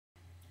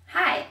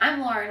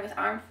I'm Lauren with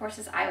Armed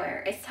Forces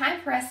Eyewear. It's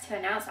time for us to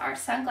announce our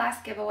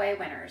sunglass giveaway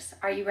winners.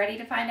 Are you ready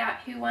to find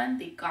out who won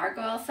the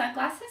Gargoyles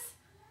sunglasses?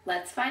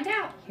 Let's find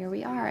out. Here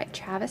we are at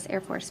Travis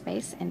Air Force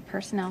Base in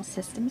Personnel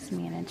Systems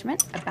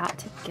Management, about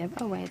to give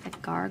away the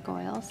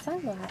Gargoyles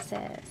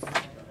sunglasses.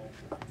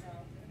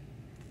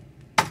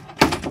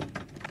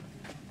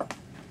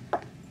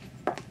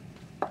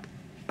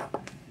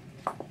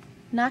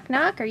 Knock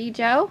knock, are you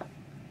Joe?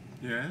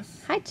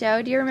 Yes. Hi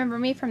Joe, do you remember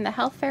me from the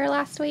health fair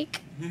last week?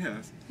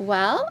 Yes.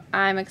 Well,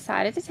 I'm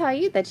excited to tell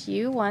you that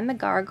you won the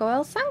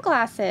Gargoyles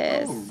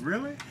sunglasses. Oh,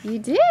 really? You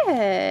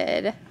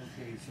did.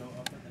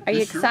 Are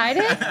you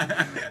excited?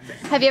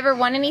 Have you ever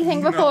won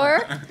anything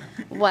before? No.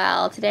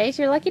 Well, today's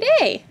your lucky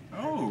day.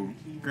 Oh,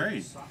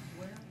 great.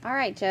 All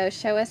right, Joe,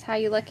 show us how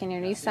you look in your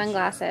new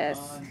sunglasses.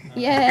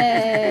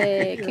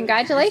 Yay!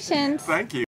 Congratulations. Thank you.